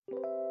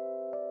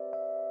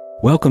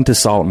Welcome to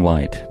Salt and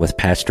Light with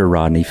Pastor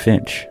Rodney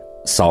Finch.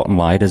 Salt and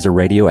Light is a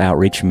radio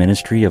outreach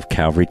ministry of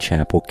Calvary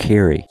Chapel,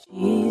 Cary.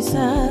 Jesus,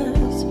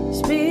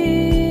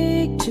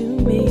 speak to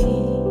me.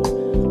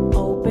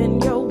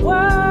 Open your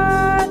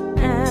word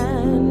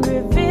and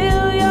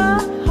reveal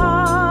your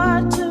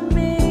heart to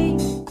me.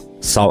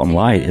 Salt and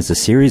Light is a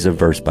series of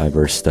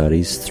verse-by-verse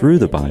studies through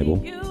the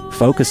Bible,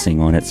 focusing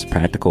on its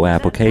practical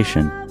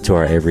application to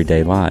our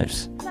everyday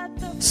lives.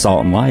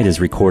 Salt and Light is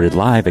recorded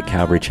live at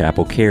Calvary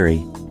Chapel,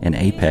 Cary in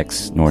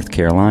Apex, North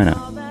Carolina.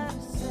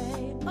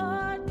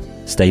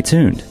 Stay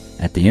tuned.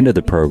 At the end of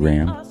the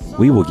program,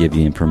 we will give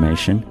you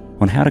information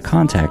on how to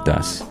contact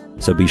us,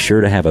 so be sure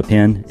to have a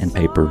pen and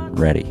paper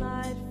ready.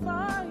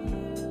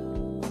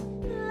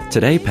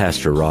 Today,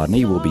 Pastor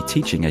Rodney will be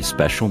teaching a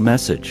special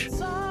message,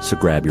 so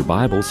grab your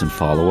Bibles and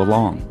follow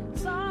along.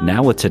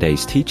 Now with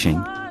today's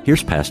teaching,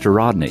 here's Pastor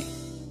Rodney.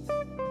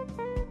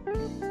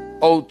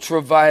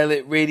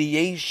 Ultraviolet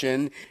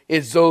radiation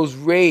is those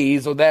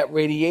rays or that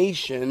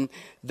radiation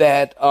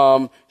that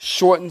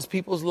shortens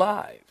people's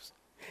lives.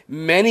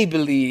 Many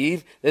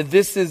believe that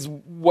this is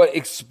what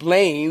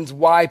explains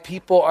why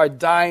people are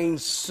dying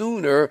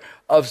sooner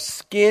of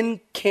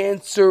skin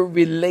cancer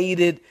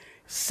related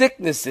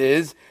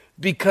sicknesses,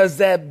 because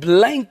that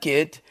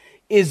blanket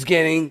is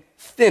getting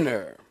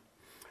thinner.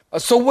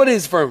 So what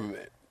is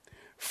firmament?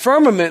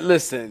 Firmament,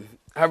 listen,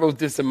 I wrote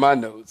this in my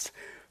notes.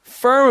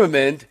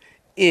 Firmament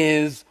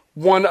is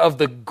one of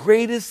the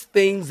greatest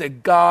things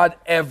that God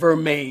ever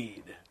made.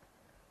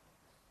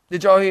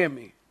 Did y'all hear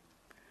me?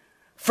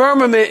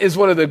 Firmament is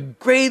one of the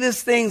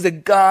greatest things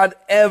that God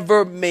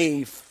ever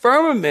made.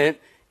 Firmament,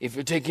 if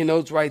you're taking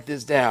notes, write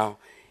this down,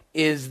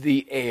 is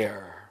the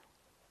air.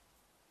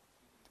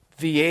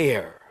 The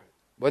air.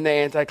 Wasn't that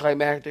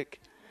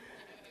anticlimactic?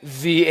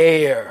 The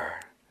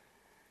air.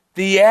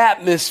 The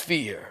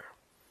atmosphere.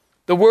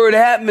 The word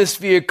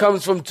atmosphere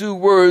comes from two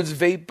words,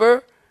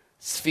 vapor,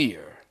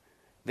 sphere.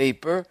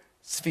 Vapor,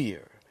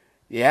 sphere.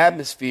 The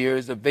atmosphere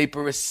is a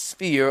vaporous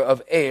sphere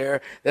of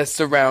air that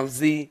surrounds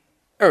the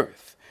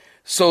earth.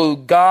 So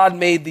God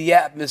made the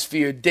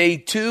atmosphere. Day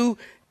 2,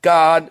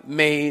 God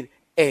made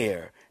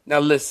air. Now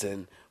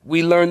listen,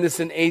 we learned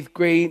this in 8th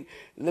grade.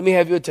 Let me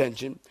have your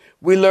attention.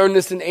 We learned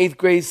this in 8th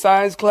grade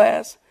science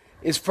class.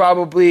 It's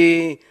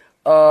probably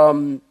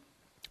 4th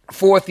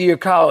year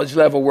college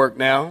level work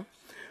now.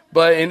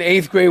 But in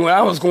 8th grade, when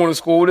I was going to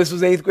school, this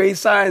was 8th grade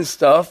science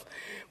stuff.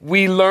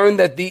 We learned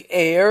that the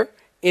air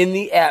in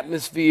the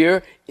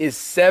atmosphere is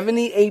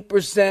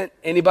 78%,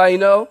 anybody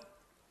know?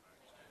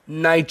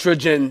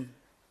 Nitrogen.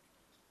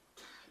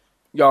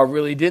 Y'all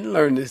really didn't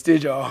learn this,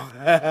 did y'all?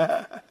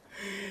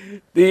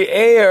 The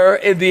air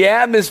in the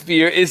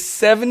atmosphere is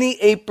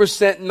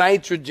 78%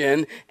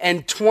 nitrogen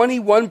and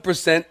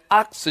 21%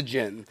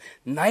 oxygen.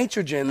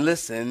 Nitrogen,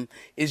 listen,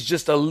 is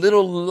just a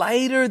little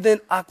lighter than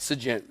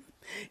oxygen.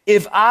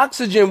 If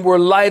oxygen were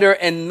lighter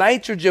and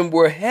nitrogen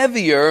were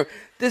heavier,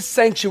 this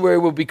sanctuary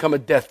will become a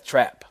death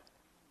trap.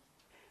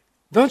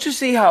 Don't you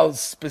see how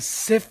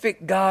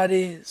specific God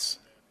is?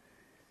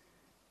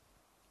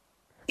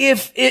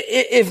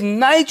 If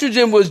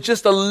nitrogen was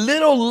just a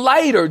little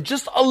lighter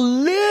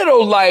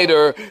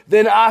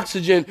than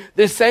oxygen,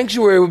 this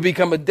sanctuary would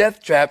become a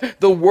death trap.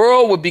 The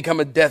world would become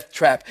a death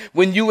trap.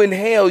 When you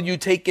inhale, you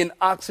take in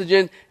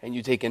oxygen, and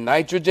you take in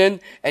nitrogen,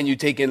 and you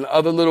take in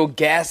other little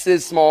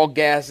gases, small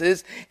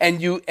gases,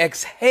 and you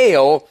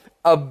exhale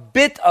a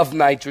bit of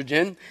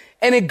nitrogen,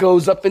 and it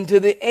goes up into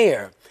the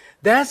air.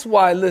 That's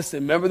why,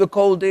 listen, remember the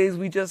cold days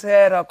we just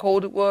had, how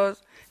cold it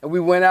was? And we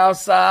went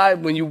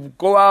outside. When you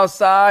go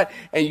outside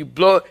and you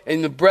blow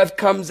and the breath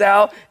comes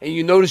out and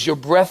you notice your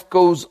breath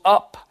goes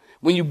up.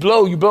 When you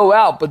blow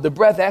out, but the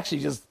breath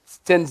actually just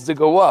tends to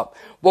go up.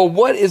 Well,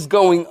 what is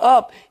going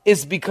up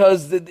is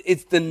because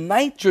it's the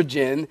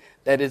nitrogen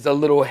that is a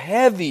little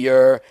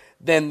heavier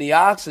than the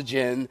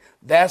oxygen.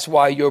 That's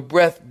why your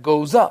breath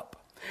goes up.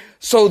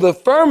 So the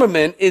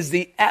firmament is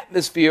the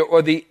atmosphere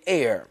or the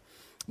air.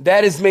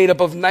 That is made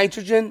up of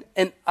nitrogen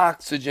and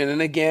oxygen,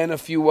 and again, a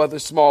few other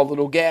small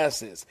little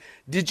gases.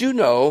 Did you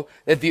know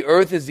that the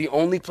earth is the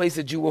only place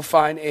that you will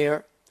find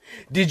air?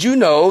 Did you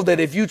know that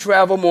if you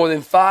travel more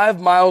than 5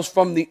 miles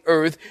from the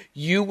earth,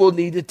 you will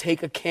need to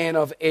take a can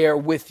of air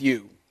with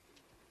you?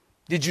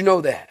 Did you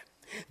know that?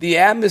 The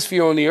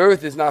atmosphere on the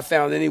earth is not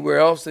found anywhere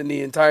else in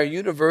the entire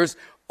universe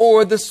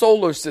or the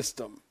solar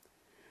system.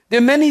 There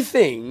are many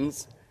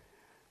things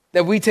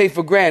that we take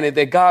for granted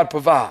that God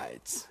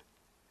provides,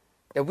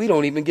 that we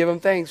don't even give him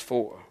thanks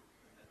for.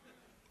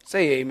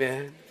 Say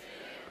amen.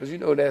 Because you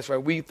know that's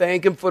right. We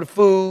thank him for the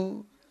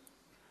food.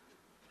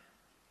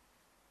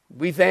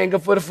 We thank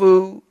him for the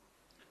food.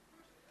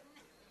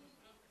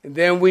 And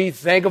then we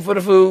thank him for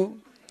the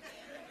food.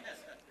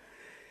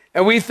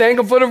 And we thank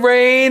him for the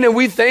rain. And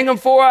we thank him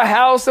for our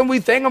house. And we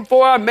thank him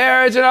for our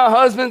marriage and our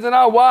husbands and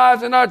our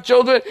wives and our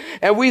children.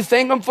 And we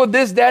thank him for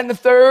this, that, and the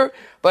third.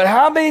 But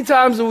how many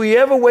times do we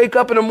ever wake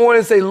up in the morning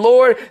and say,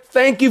 Lord,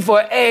 thank you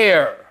for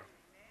air?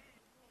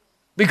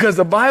 Because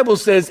the Bible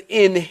says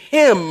in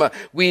him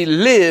we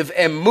live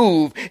and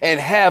move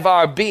and have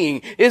our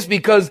being. It's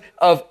because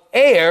of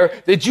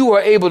air that you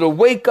are able to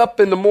wake up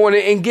in the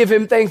morning and give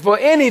him thanks for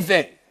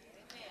anything.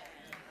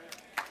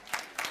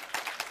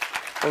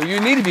 Oh,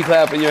 you need to be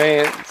clapping your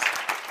hands.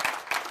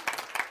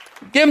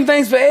 Give him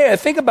thanks for air.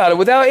 Think about it.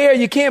 Without air,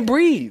 you can't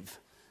breathe.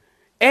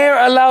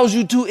 Air allows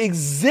you to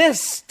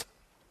exist.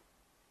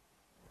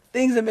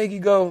 Things that make you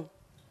go,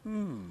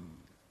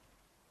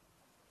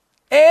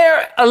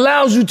 Air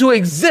allows you to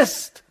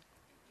exist.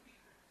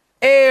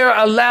 Air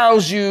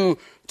allows you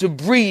to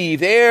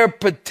breathe. Air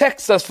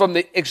protects us from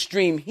the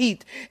extreme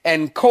heat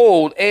and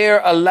cold.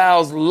 Air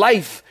allows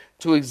life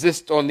to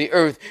exist on the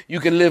earth. You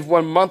can live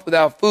 1 month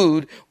without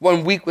food,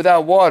 1 week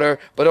without water,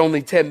 but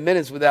only 10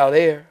 minutes without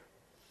air.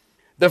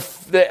 The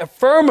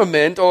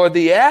firmament or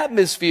the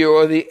atmosphere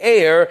or the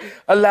air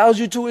allows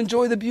you to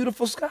enjoy the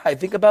beautiful sky.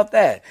 Think about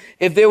that.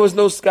 If there was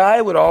no sky,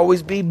 it would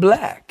always be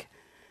black.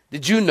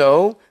 Did you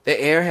know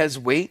that air has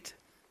weight?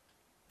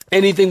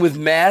 Anything with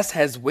mass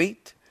has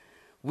weight.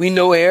 We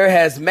know air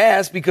has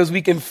mass because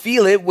we can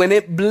feel it when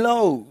it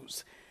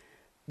blows.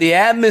 The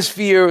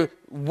atmosphere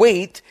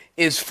weight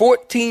is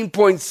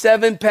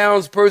 14.7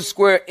 pounds per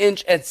square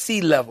inch at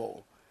sea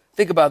level.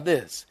 Think about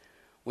this.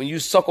 When you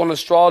suck on a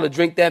straw to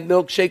drink that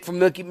milkshake from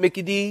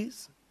Mickey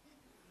D's,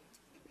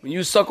 when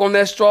you suck on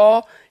that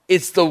straw,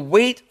 it's the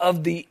weight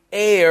of the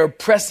air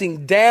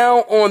pressing down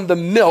on the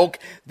milk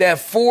that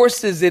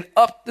forces it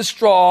up the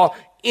straw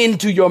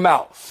into your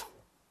mouth.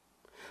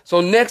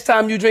 So next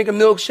time you drink a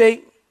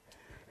milkshake,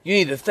 you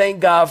need to thank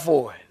God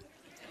for it.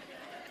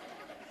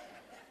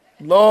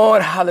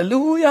 Lord,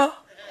 hallelujah.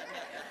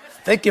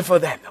 Thank you for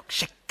that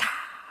milkshake.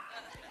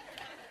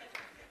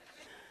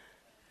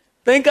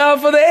 Thank God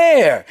for the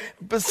air.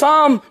 But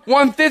Psalm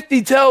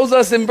 150 tells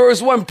us in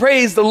verse 1,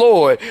 praise the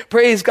Lord.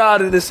 Praise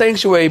God in the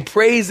sanctuary.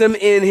 Praise him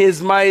in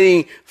his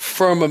mighty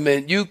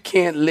firmament. You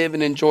can't live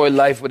and enjoy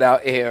life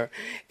without air.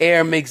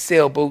 Air makes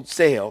sailboats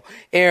sail.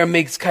 Air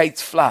makes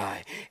kites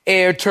fly.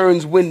 Air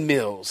turns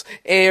windmills.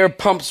 Air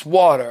pumps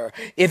water.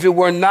 If it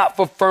were not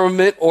for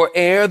firmament or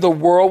air, the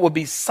world would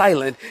be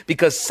silent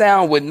because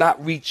sound would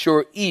not reach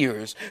your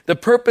ears. The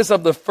purpose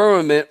of the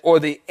firmament or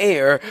the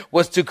air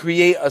was to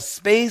create a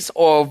space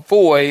or a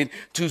void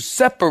to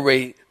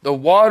separate the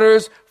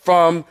waters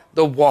from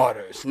the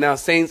waters. Now,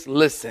 saints,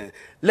 listen.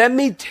 Let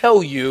me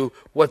tell you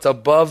what's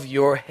above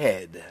your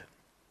head.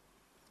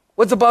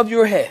 What's above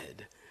your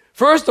head?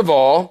 First of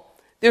all,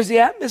 there's the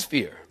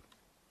atmosphere,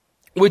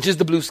 which is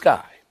the blue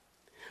sky.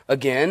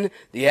 Again,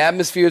 the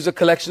atmosphere is a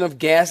collection of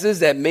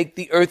gases that make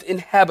the earth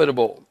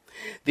inhabitable.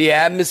 The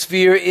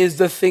atmosphere is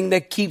the thing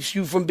that keeps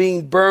you from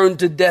being burned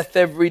to death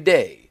every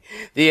day.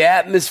 The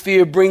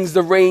atmosphere brings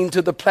the rain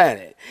to the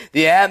planet.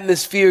 The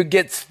atmosphere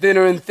gets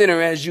thinner and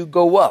thinner as you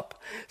go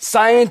up.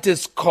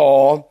 Scientists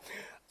call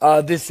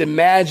this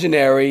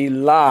imaginary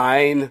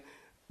line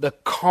the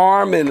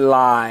Kármán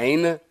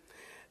line,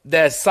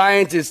 that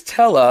scientists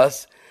tell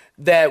us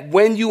that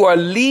when you are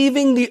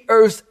leaving the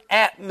Earth's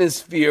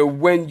atmosphere,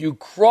 when you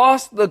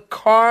cross the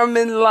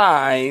Kármán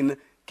line,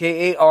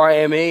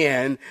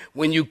 K-A-R-M-A-N,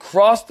 when you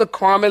cross the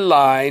Kármán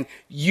line,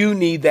 you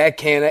need that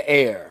can of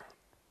air.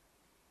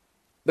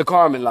 The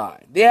Kármán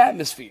line, the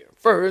atmosphere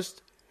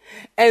first.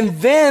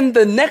 And then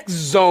the next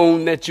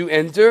zone that you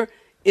enter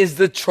is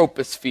the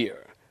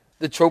troposphere.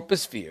 The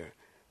troposphere.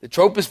 The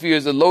troposphere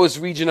is the lowest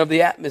region of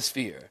the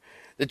atmosphere.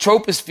 The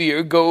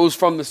troposphere goes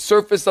from the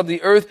surface of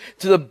the earth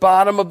to the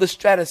bottom of the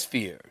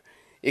stratosphere.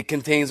 It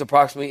contains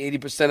approximately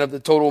 80% of the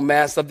total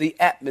mass of the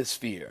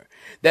atmosphere.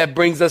 That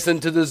brings us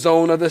into the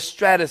zone of the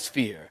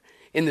stratosphere.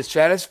 In the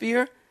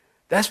stratosphere,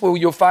 that's where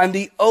you'll find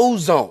the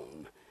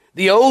ozone.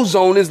 The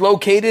ozone is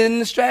located in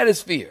the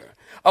stratosphere.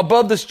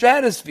 Above the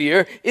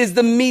stratosphere is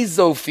the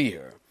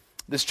mesosphere.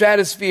 The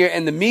stratosphere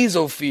and the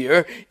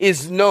mesosphere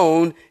is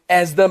known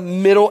as the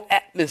middle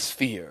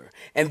atmosphere.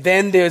 And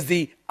then there's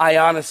the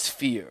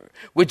ionosphere,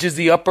 which is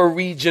the upper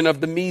region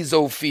of the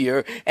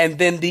mesosphere, and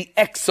then the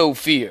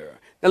exosphere.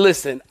 Now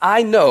listen,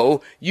 I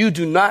know you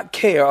do not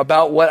care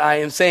about what I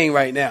am saying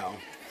right now.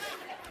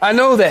 I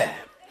know that.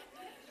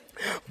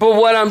 But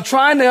what I'm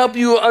trying to help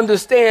you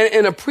understand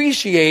and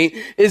appreciate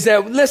is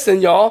that, listen,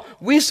 y'all,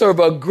 we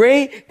serve a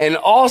great and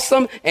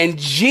awesome and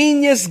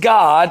genius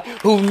God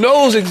who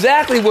knows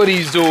exactly what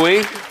he's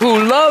doing,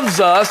 who loves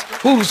us,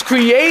 who's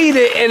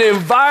created an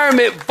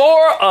environment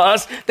for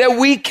us that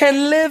we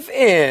can live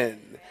in.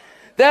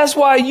 That's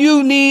why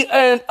you need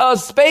a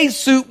space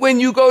suit when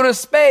you go to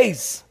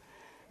space,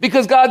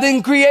 because God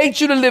didn't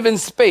create you to live in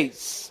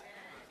space.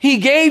 He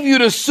gave you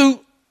the suit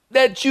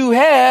that you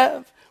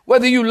have.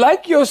 Whether you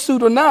like your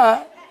suit or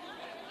not,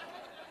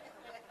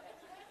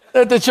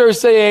 let the church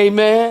say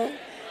amen.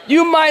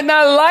 You might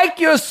not like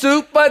your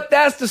suit, but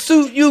that's the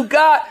suit you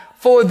got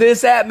for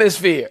this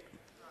atmosphere.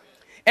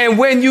 And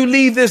when you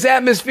leave this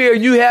atmosphere,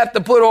 you have to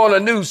put on a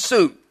new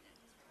suit,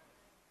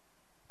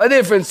 a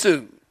different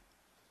suit.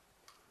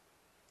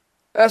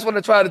 That's what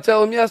I tried to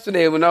tell him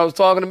yesterday when I was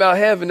talking about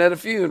heaven at a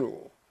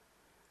funeral.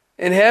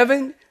 In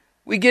heaven,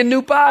 we get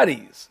new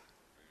bodies.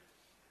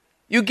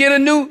 You get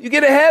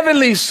a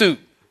heavenly suit.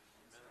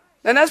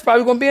 And that's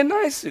probably going to be a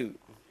nice suit.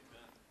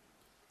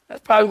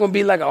 That's probably going to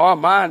be like an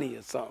Armani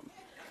or something.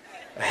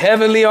 A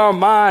heavenly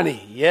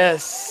Armani,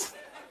 yes.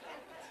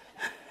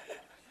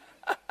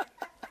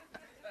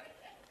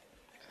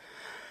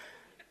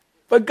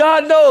 But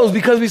God knows,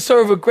 because we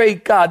serve a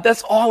great God.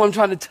 That's all I'm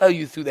trying to tell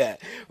you through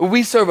that.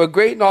 We serve a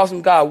great and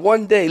awesome God.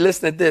 One day,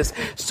 listen to this,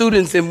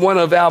 students in one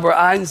of Albert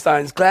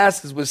Einstein's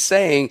classes was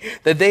saying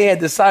that they had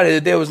decided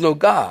that there was no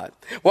God.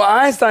 Well,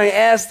 Einstein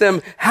asked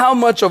them how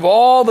much of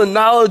all the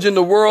knowledge in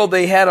the world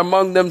they had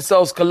among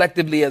themselves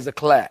collectively as a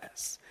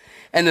class.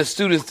 And the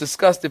students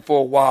discussed it for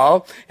a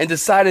while and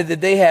decided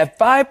that they had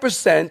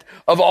 5%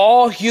 of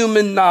all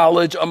human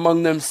knowledge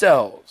among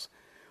themselves.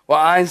 Well,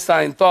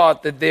 Einstein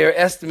thought that their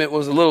estimate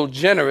was a little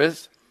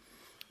generous,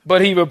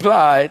 but he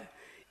replied,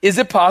 is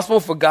it possible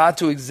for God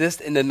to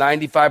exist in the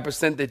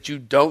 95% that you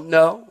don't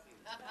know?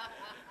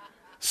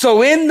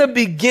 So in the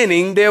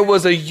beginning, there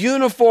was a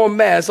uniform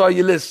mass. Are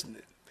you listening?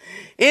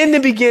 In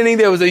the beginning,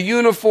 there was a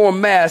uniform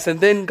mass,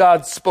 and then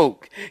God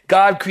spoke.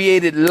 God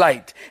created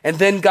light, and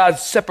then God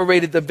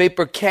separated the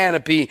vapor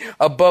canopy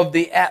above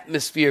the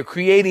atmosphere,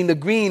 creating the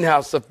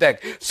greenhouse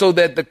effect so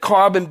that the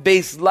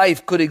carbon-based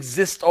life could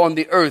exist on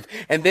the earth.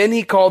 And then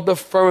he called the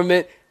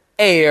firmament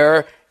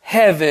air,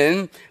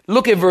 heaven.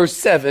 Look at verse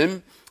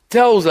 7.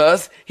 Tells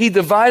us he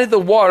divided the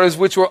waters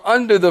which were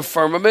under the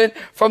firmament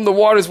from the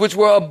waters which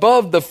were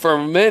above the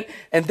firmament.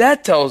 And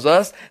that tells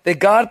us that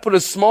God put a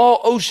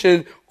small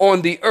ocean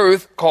on the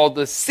earth called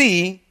the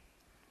sea.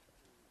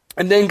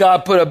 And then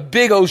God put a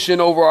big ocean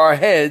over our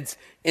heads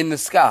in the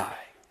sky.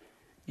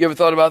 You ever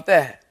thought about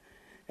that?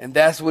 And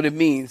that's what it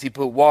means. He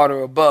put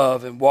water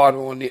above and water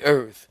on the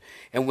earth.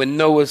 And when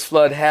Noah's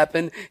flood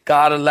happened,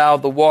 God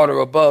allowed the water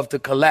above to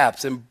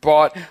collapse and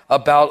brought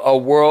about a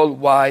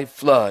worldwide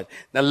flood.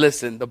 Now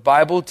listen, the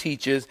Bible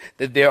teaches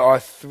that there are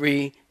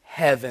 3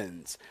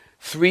 heavens,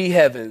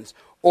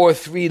 or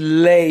 3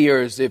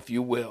 layers, if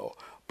you will,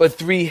 but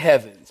 3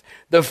 heavens.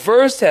 The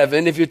first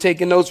heaven, if you're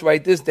taking notes,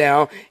 write this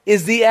down,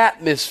 is the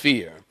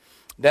atmosphere.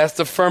 That's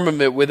the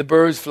firmament where the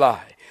birds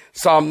fly.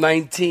 Psalm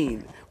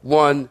 19,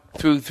 1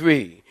 through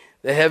 3.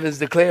 The heavens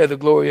declare the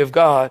glory of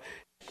God,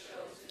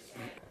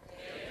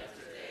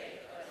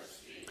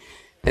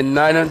 and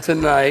night unto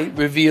night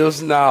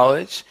reveals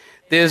knowledge.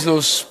 There's no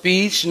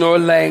speech nor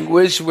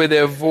language where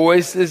their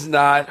voice is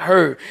not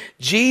heard.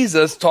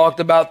 Jesus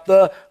talked about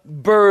the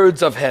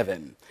birds of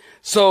heaven.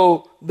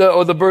 Or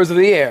the birds of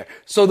the air.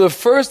 So the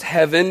first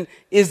heaven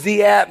is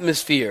the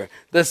atmosphere.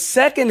 The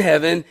second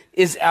heaven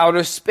is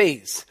outer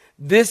space.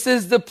 This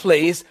is the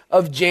place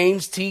of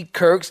James T.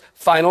 Kirk's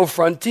final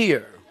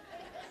frontier.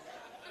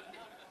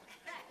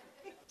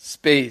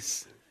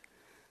 Space,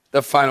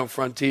 the final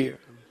frontier.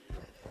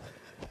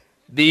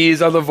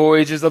 These are the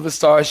voyages of the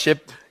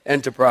Starship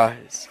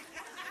Enterprise.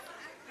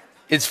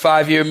 Its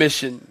 5-year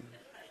mission: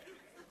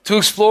 to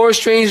explore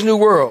strange new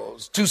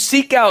worlds, to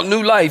seek out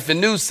new life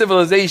and new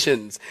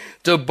civilizations,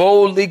 to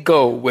boldly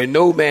go where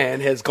no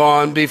man has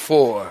gone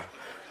before.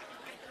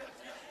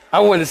 I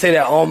wanted to say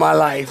that all my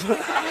life.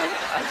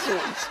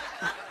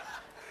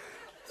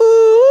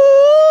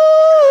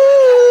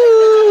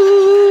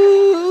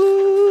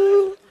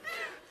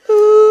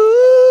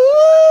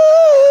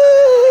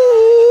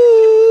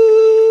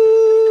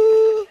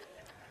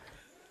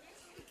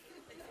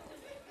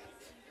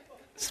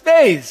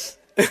 Space.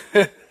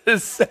 The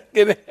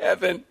second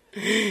heaven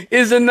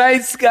is the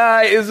night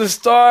sky, is the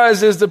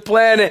stars, is the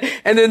planet.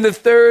 And then the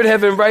third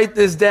heaven, write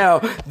this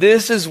down.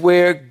 This is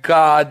where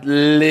God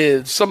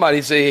lives.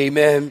 Somebody say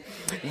amen.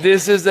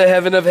 This is the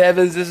heaven of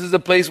heavens. This is the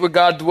place where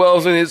God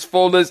dwells in his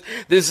fullness.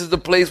 This is the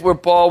place where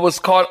Paul was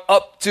caught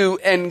up to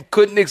and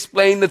couldn't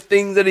explain the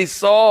things that he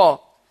saw.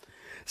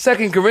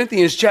 2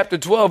 Corinthians chapter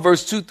 12,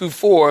 verse 2 through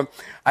 4.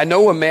 I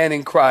know a man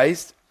in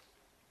Christ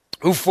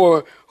who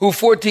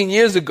 14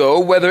 years ago,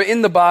 whether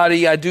in the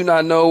body I do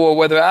not know, or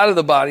whether out of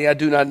the body I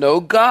do not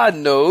know, God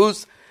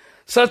knows,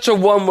 such a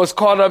one was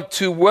caught up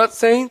to what,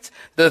 saints?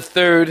 The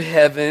third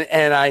heaven.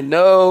 And I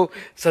know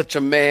such a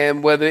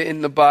man, whether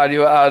in the body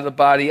or out of the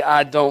body,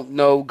 I don't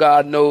know.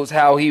 God knows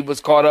how he was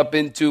caught up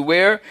into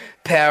where?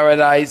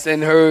 Paradise,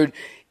 and heard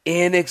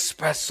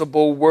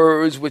inexpressible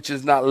words which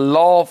is not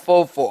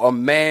lawful for a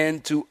man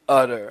to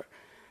utter.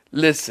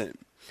 Listen,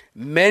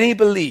 many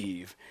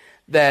believe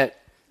that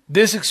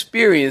this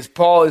experience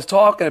Paul is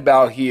talking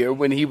about here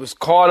when he was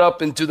caught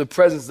up into the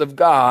presence of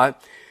God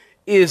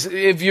is,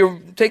 if you're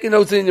taking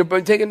notes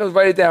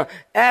write it down.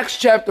 Acts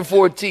chapter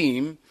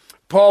 14,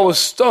 Paul was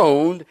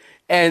stoned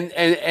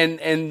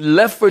and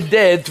left for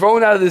dead,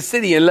 thrown out of the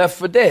city and left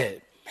for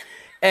dead.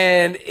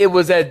 And it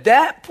was at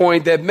that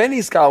point that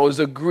many scholars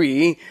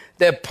agree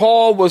that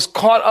Paul was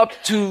caught up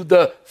to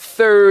the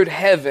third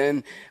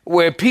heaven,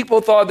 where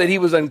people thought that he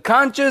was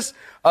unconscious.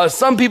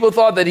 Some people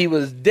thought that he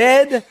was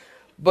dead.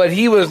 but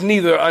he was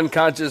neither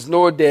unconscious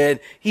nor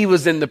dead. He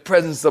was in the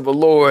presence of the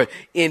Lord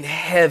in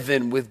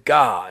heaven with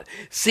God,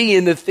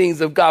 seeing the things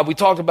of God. We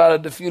talked about it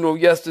at the funeral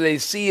yesterday,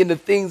 seeing the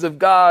things of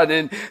God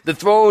and the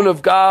throne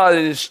of God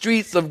and the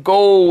streets of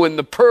gold and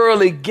the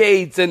pearly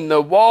gates and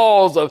the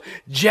walls of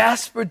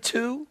jasper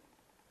too.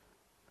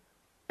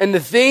 And the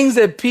things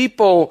that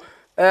people,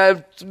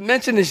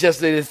 mentioned this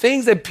yesterday, the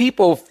things that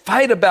people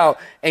fight about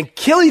and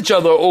kill each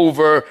other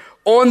over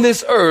on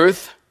this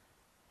earth,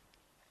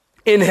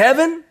 in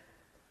heaven,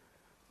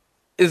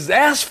 is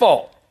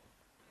asphalt.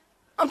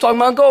 I'm talking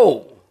about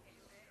gold.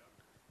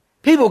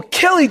 People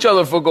kill each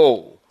other for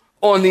gold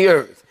on the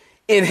earth.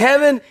 In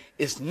heaven,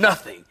 it's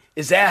nothing.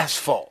 It's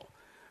asphalt.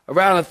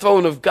 Around the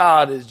throne of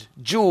God is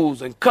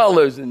jewels and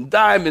colors and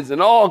diamonds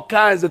and all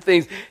kinds of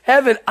things.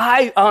 Heaven,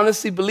 I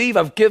honestly believe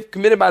I've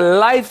committed my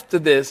life to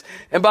this.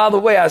 And by the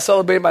way, I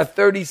celebrated my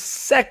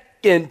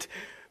 32nd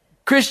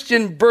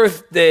Christian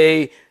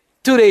birthday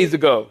 3 days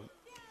ago.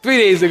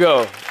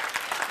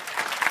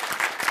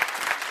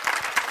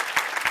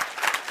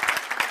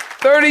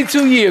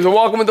 32 years of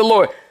walking with the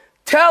Lord,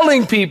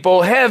 telling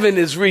people heaven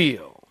is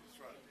real.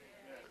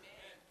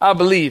 I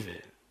believe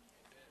it.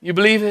 You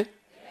believe it?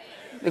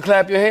 And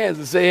clap your hands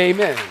and say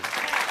amen.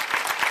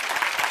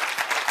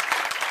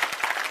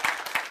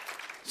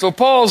 So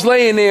Paul's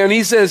laying there and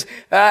he says,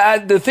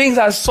 the things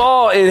I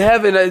saw in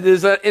heaven,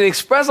 there's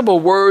inexpressible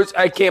words.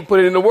 I can't put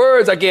it into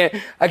words. I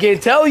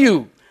can't tell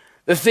you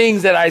the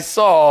things that I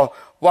saw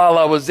while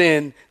I was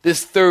in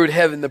this third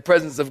heaven, the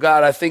presence of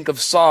God. I think of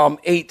Psalm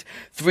 8,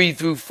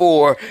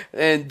 3-4.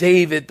 And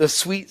David, the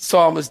sweet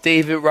psalmist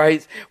David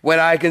writes, when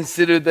I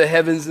consider the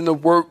heavens and the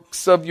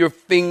works of your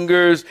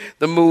fingers,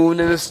 the moon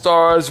and the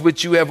stars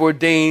which you have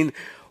ordained,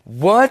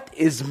 what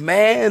is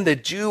man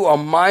that you are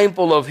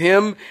mindful of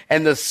him,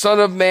 and the son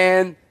of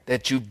man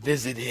that you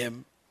visit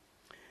him?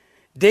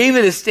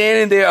 David is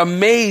standing there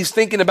amazed,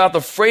 thinking about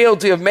the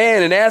frailty of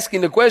man and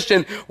asking the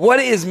question, what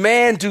is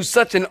man to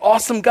such an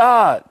awesome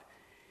God?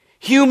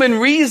 Human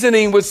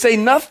reasoning would say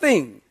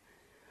nothing.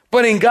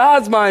 But in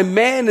God's mind,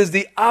 man is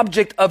the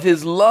object of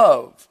his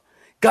love.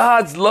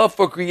 God's love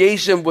for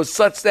creation was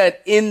such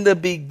that in the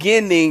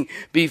beginning,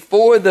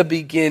 before the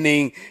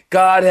beginning,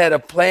 God had a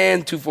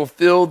plan to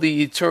fulfill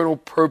the eternal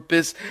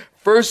purpose.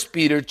 1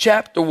 Peter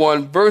chapter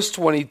 1 verse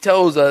 20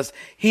 tells us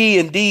he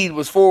indeed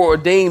was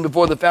foreordained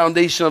before the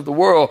foundation of the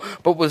world,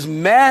 but was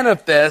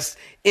manifest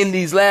in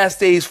these last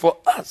days for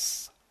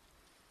us.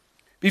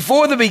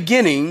 Before the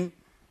beginning,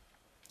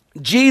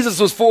 Jesus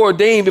was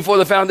foreordained before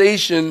the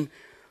foundation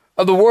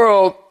of the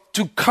world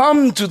to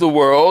come to the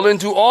world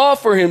and to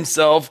offer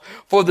himself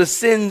for the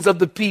sins of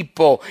the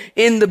people.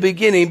 In the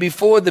beginning,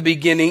 before the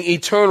beginning,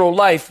 eternal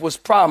life was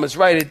promised.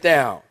 Write it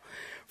down.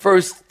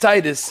 First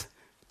Titus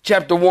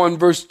chapter 1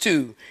 verse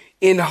 2.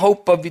 In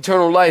hope of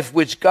eternal life,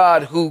 which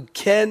God, who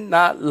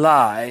cannot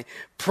lie,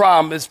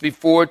 promised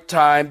before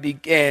time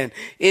began.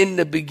 In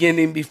the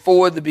beginning,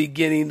 before the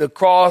beginning, the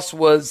cross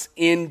was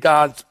in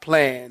God's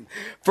plan.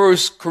 1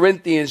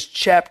 Corinthians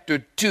chapter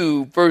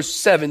 2, verse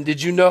 7.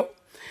 Did you know?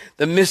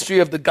 The mystery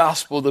of the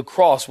gospel, the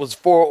cross, was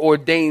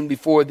foreordained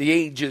before the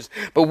ages.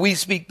 But we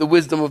speak the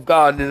wisdom of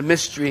God in the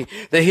mystery,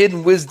 the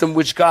hidden wisdom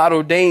which God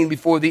ordained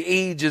before the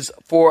ages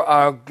for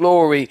our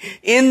glory.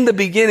 In the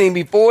beginning,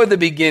 before the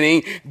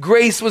beginning,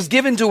 grace was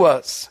given to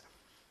us.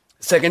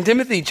 2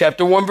 Timothy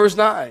chapter 1 verse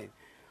 9.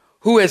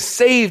 Who has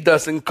saved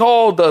us and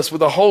called us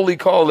with a holy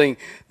calling,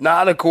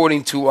 not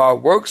according to our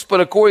works,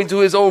 but according to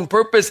his own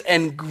purpose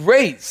and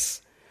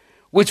grace,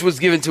 which was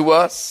given to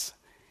us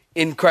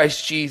in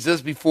Christ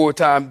Jesus before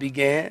time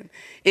began.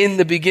 In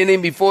the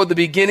beginning, before the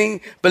beginning,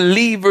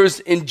 believers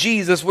in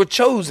Jesus were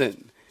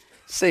chosen.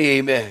 Say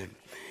amen.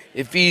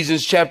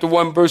 Ephesians chapter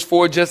 1 verse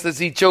 4, just as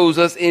he chose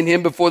us in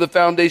him before the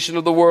foundation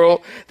of the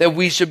world, that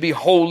we should be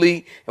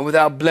holy and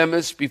without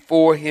blemish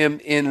before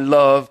him in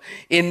love.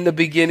 In the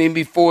beginning,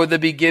 before the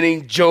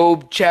beginning,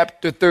 Job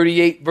chapter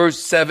 38 verse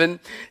 7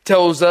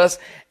 tells us,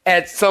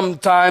 at some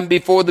time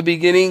before the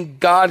beginning,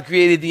 God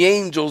created the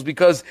angels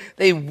because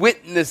they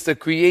witnessed the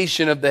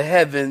creation of the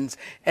heavens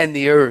and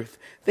the earth.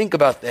 Think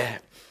about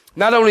that.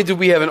 Not only do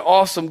we have an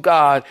awesome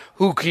God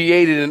who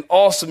created an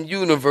awesome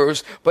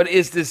universe, but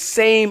it's the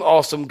same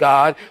awesome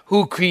God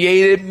who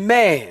created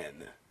man.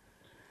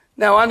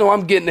 Now, I know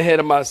I'm getting ahead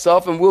of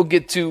myself, and we'll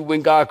get to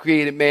when God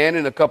created man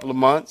in a couple of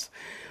months.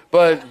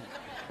 But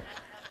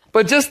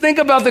just think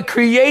about the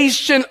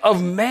creation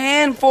of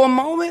man for a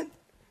moment.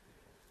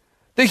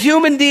 The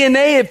human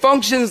DNA, it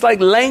functions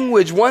like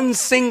language. One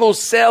single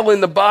cell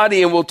in the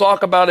body, and we'll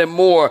talk about it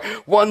more.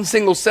 One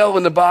single cell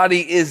in the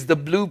body is the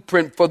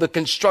blueprint for the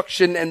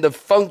construction and the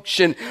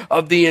function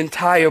of the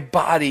entire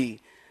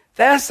body.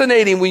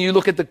 Fascinating when you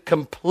look at the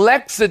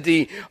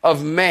complexity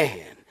of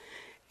man.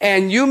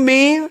 And you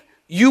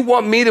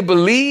want me to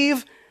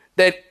believe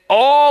that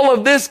all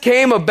of this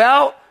came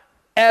about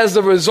as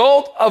a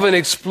result of an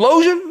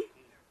explosion?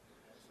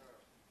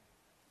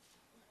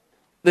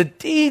 the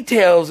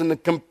details and the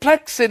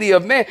complexity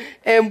of man.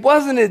 And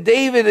wasn't it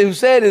David who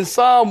said in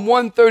Psalm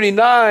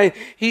 139,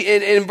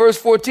 in verse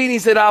 14, he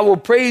said, I will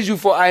praise you,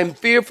 for I am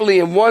fearfully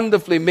and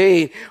wonderfully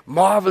made.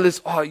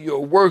 Marvelous are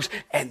your works,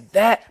 and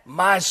that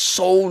my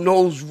soul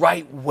knows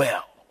right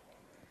well.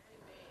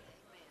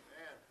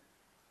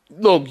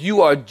 Look,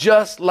 you are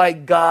just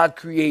like God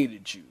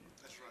created you.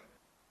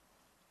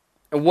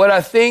 And what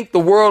I think the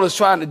world is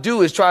trying to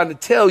do is trying to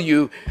tell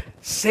you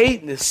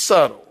Satan is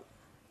subtle.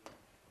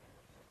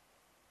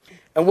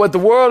 And what the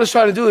world is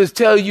trying to do is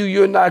tell you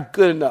you're not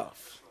good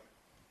enough.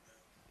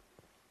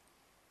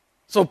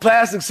 So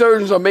plastic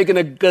surgeons are making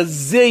a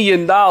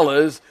gazillion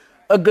dollars,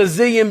 a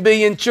gazillion,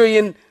 billion,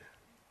 trillion,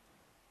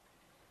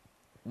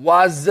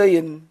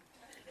 wazillion.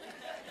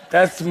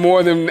 That's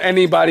more than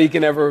anybody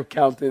can ever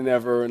count in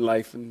ever in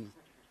life and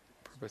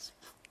purpose.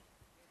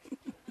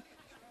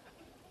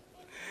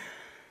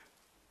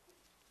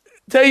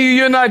 Tell you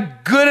you're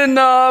not good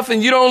enough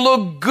and you don't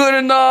look good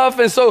enough,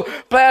 and so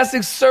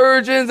plastic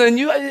surgeons, and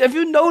if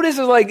you notice,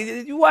 it's like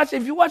if you watch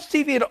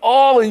TV at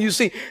all, and you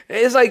see,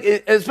 it's like,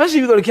 especially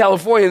if you go to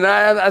California, and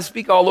I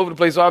speak all over the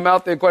place, so I'm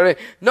out there quite a bit.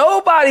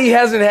 Nobody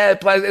hasn't had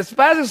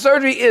plastic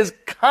surgery is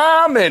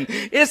common.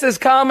 It's as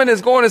common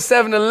as going to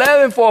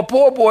 7-Eleven for a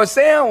poor boy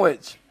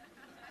sandwich.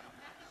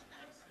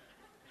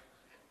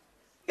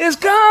 It's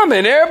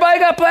common. Everybody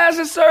got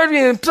plastic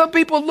surgery, and some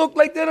people look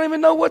like they don't even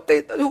know what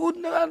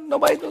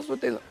nobody knows what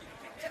they look.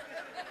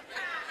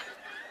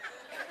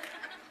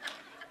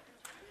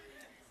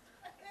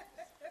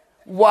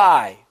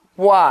 Why?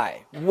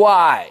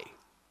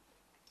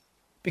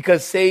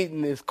 Because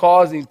Satan is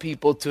causing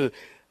people to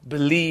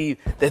believe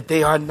that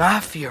they are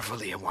not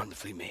fearfully and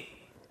wonderfully made.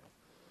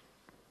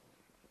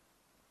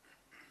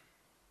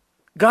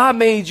 God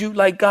made you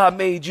like God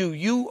made you.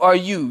 You are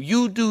you.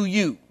 You do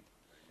you.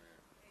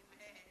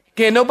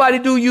 Can't nobody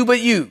do you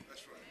but you.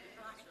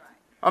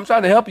 I'm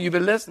trying to help you,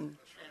 but listen.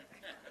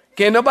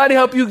 Can't nobody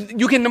help you.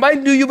 Can't nobody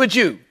do you but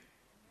you.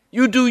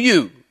 You do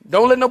you.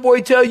 Don't let no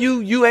boy tell you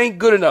you ain't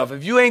good enough.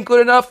 If you ain't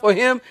good enough for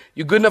him,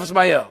 you're good enough for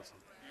somebody else.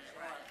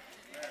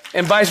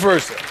 And vice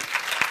versa.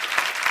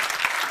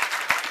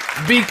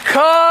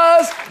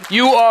 Because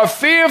you are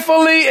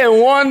fearfully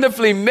and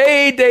wonderfully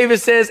made, David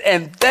says,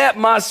 and that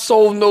my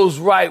soul knows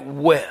right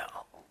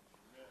well.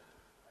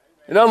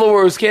 In other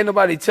words, can't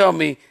nobody tell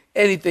me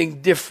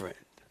anything different,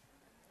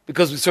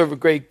 because we serve a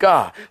great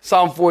God.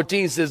 Psalm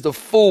 14 says the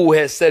fool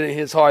has said in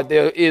his heart,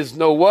 there is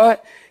no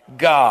what?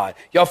 God.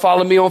 Y'all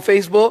follow me on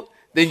Facebook?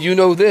 Then you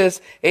know this.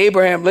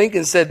 Abraham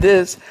Lincoln said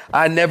this: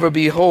 I never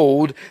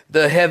behold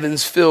the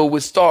heavens filled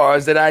with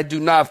stars that I do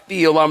not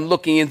feel I'm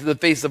looking into the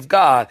face of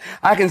God.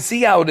 I can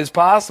see how it is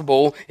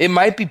possible. It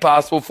might be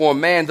possible for a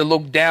man to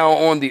look down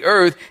on the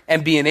earth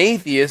and be an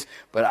atheist,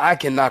 but I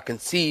cannot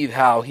conceive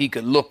how he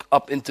could look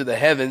up into the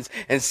heavens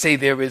and say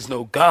there is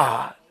no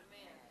God.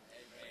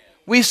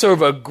 We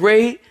serve a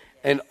great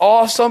and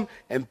awesome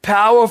and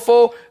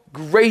powerful,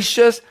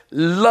 gracious,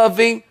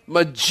 loving,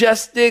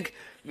 majestic,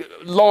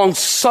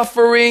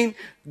 long-suffering,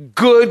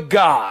 good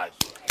God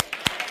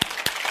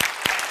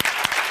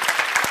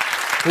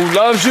who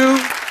loves you.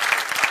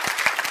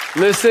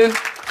 Listen,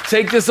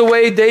 take this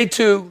away, day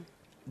two.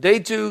 Day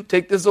two,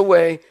 take this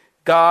away.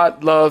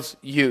 God loves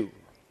you.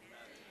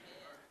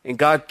 And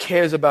God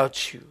cares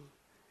about you.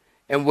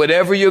 And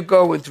whatever you're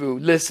going through,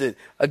 listen,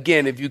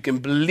 again, if you can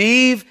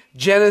believe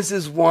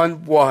Genesis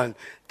 1:1,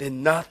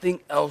 then nothing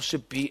else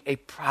should be a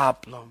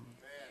problem.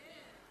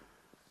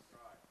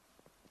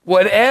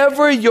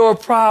 Whatever your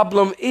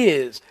problem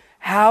is,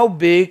 how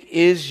big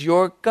is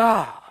your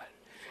God?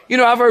 You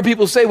know, I've heard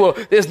people say, well,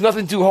 there's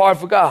nothing too hard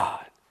for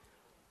God.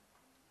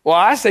 Well,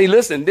 I say,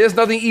 listen, there's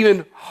nothing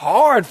even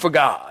hard for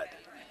God.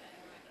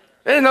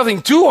 There's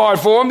nothing too hard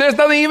for him. There's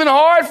nothing even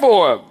hard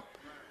for him.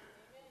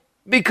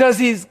 Because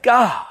he's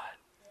God.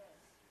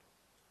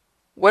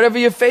 Whatever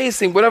you're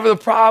facing, whatever the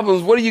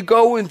problems, what are you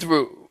going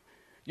through?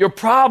 Your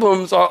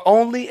problems are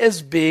only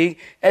as big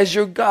as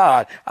your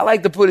God. I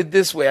like to put it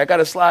this way. I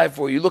got a slide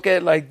for you. Look at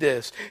it like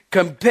this.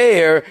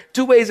 Compare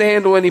two ways to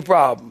handle any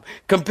problem.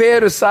 Compare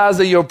the size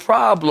of your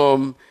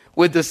problem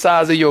with the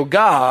size of your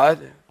God.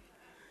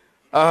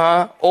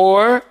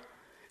 Or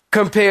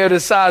compare the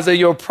size of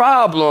your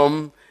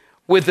problem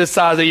with the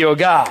size of your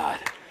God.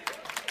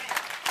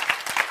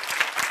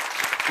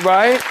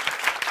 Right?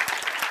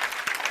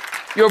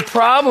 Your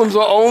problems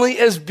are only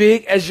as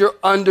big as your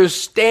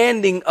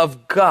understanding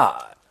of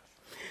God.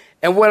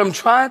 And what I'm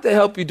trying to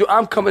help you do,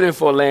 I'm coming in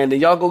for a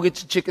landing. Y'all go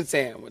get your chicken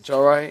sandwich,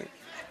 all right?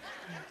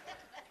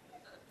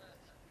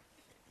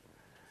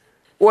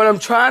 What I'm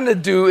trying to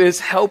do is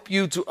help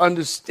you to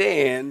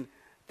understand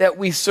that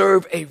we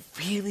serve a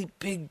really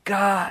big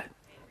God.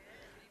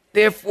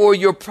 Therefore,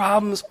 your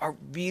problems are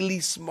really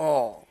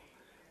small.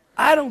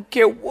 I don't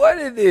care what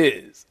it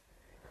is.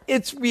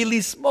 It's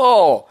really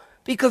small.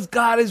 Because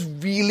God is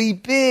really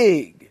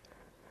big.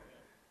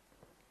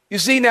 You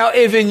see, now,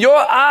 if in your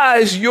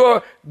eyes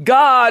your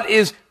God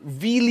is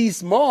really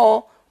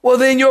small, well,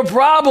 then your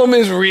problem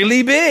is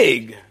really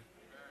big.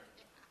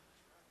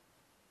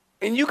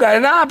 And you got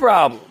an eye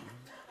problem.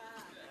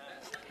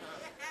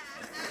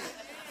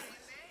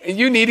 And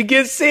you need to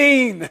get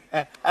seen.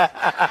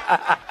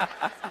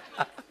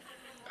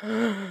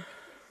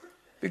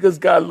 Because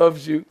God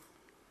loves you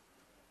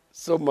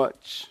so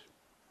much.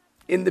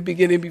 In the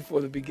beginning,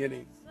 before the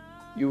beginning,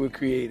 you were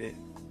created.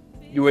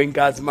 You were in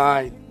God's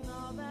mind.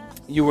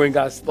 You were in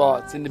God's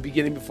thoughts. In the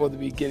beginning, before the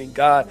beginning,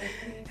 God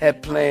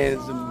had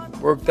plans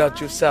and worked out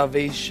your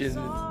salvation.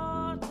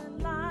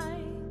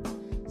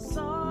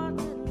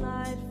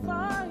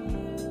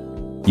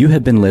 You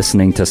have been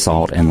listening to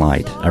Salt and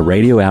Light, a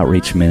radio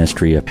outreach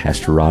ministry of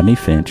Pastor Rodney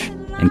Finch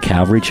and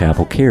Calvary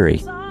Chapel,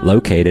 Cary,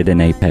 located in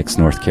Apex,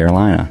 North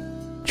Carolina.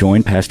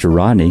 Join Pastor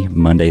Rodney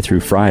Monday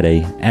through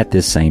Friday at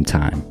this same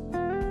time.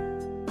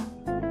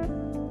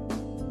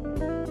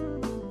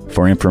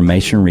 For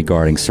information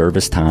regarding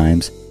service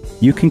times,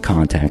 you can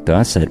contact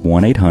us at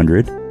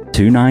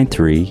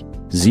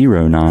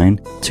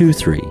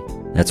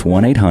 1-800-293-0923. That's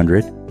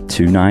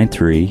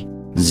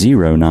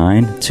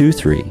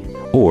 1-800-293-0923.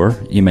 Or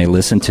you may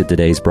listen to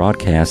today's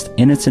broadcast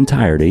in its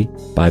entirety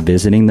by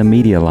visiting the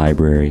media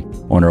library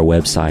on our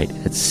website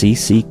at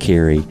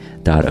cccary.org.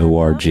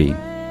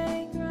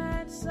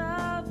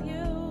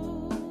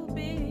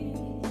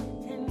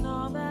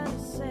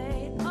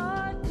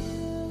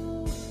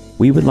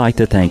 We would like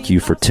to thank you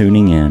for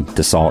tuning in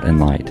to Salt and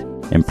Light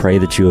and pray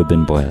that you have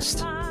been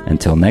blessed.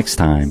 Until next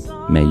time,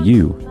 may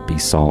you be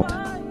salt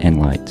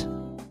and light.